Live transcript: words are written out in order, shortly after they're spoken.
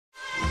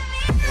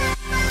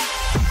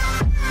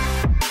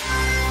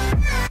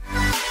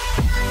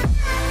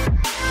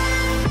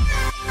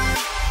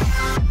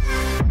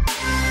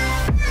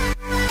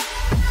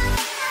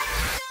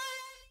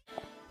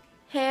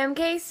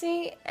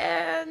Gracie,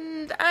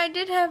 and I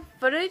did have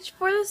footage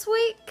for this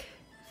week,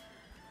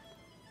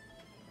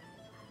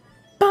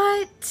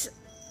 but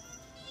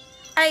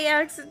I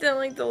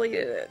accidentally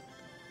deleted it.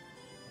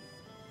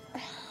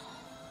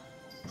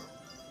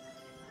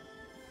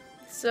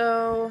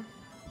 So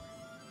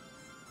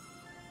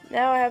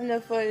now I have no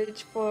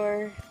footage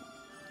for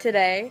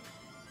today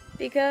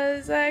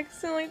because I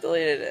accidentally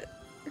deleted it.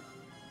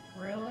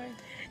 Really?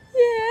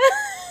 Yeah.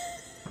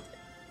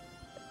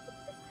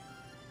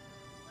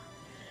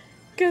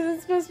 Because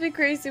it's supposed to be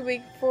Crazy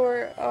Week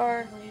for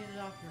our... Deleted it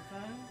off your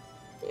phone?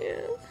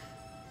 Yeah.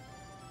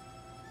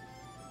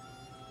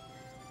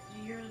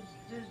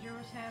 Does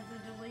yours have the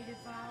deleted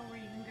file where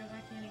you can go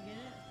back in and get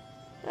it?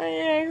 I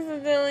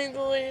accidentally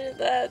deleted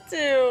that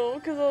too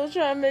because I was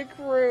trying to make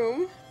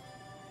room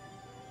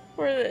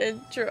for the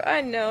intro.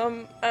 I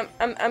know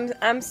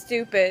I'm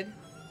stupid.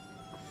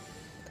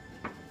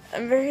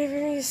 I'm very,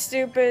 very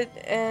stupid,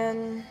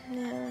 and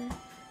yeah,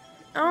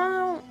 I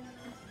don't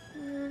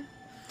know.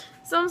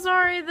 So I'm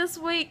sorry. This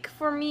week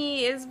for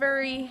me is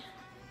very,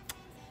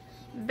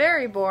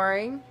 very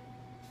boring.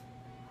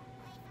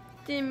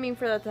 Didn't mean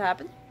for that to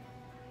happen.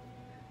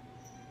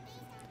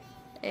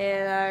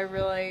 And I'm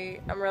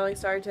really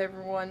sorry to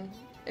everyone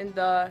in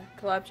the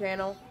collab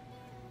channel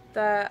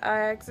that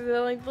I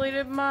accidentally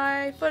deleted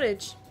my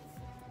footage.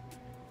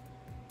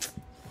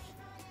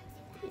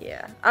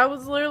 Yeah, I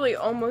was literally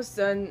almost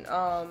done,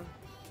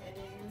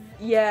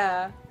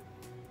 yeah.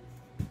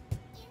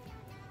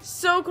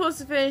 So close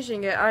to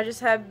finishing it. I just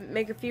had to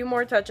make a few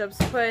more touch-ups,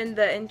 put in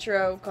the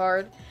intro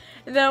card,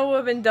 and then I would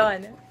have been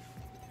done.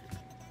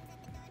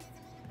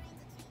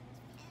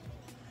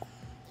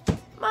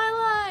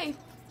 My life!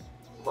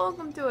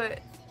 Welcome to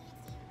it.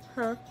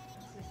 Huh?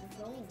 This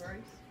is old, Grace.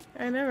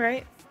 I know,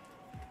 right?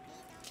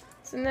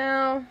 So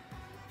now,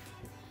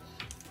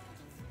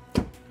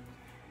 I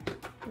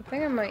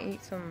think I might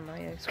eat some of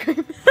my ice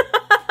cream.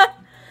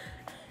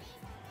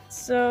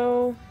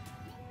 So,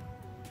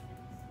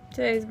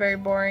 today's very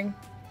boring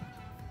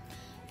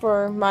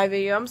for my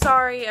video. I'm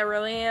sorry, I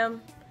really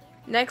am.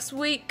 Next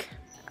week,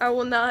 I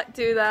will not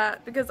do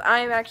that because I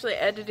am actually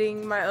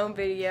editing my own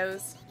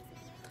videos.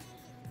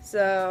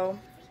 So,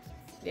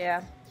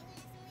 yeah.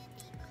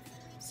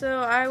 So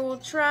I will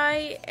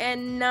try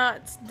and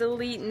not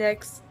delete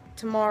next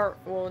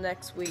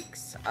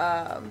week's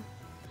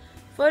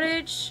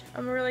footage.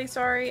 I'm really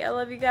sorry. I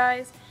love you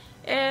guys.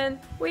 And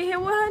we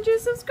hit 100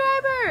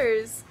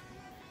 subscribers.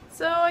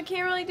 So I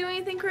can't really do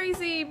anything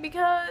crazy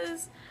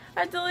because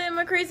I deleted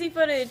my crazy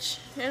footage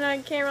and I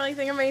can't really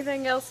think of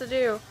anything else to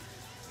do.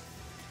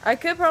 I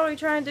could probably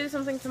try and do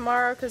something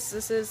tomorrow because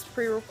this is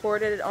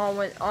pre-recorded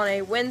on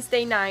a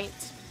Wednesday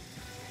night.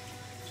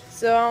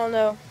 So I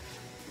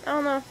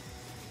don't know.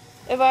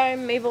 If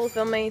I'm able to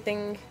film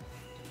anything,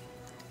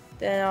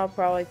 then I'll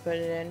probably put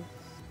it in.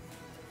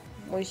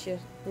 We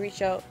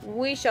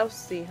shall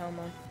see how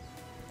much.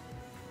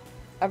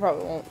 I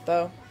probably won't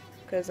though,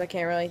 because I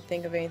can't really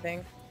think of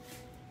anything.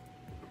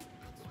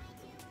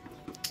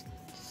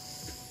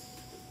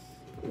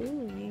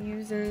 Ooh, you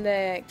using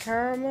that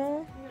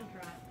caramel?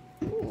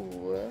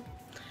 Ooh.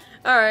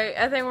 Alright,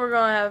 I think we're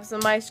gonna have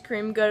some ice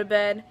cream, go to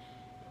bed,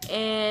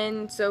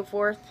 and so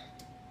forth.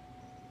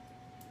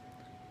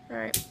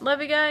 Alright,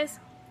 love you guys,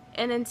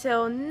 and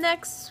until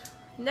next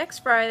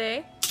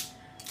Friday,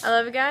 I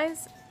love you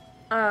guys.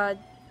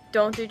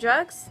 Don't do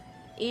drugs,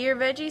 eat your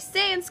veggies,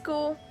 stay in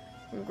school,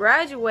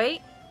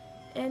 graduate,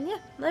 and yeah,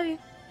 love you.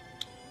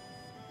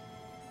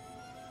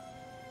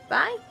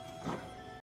 Bye.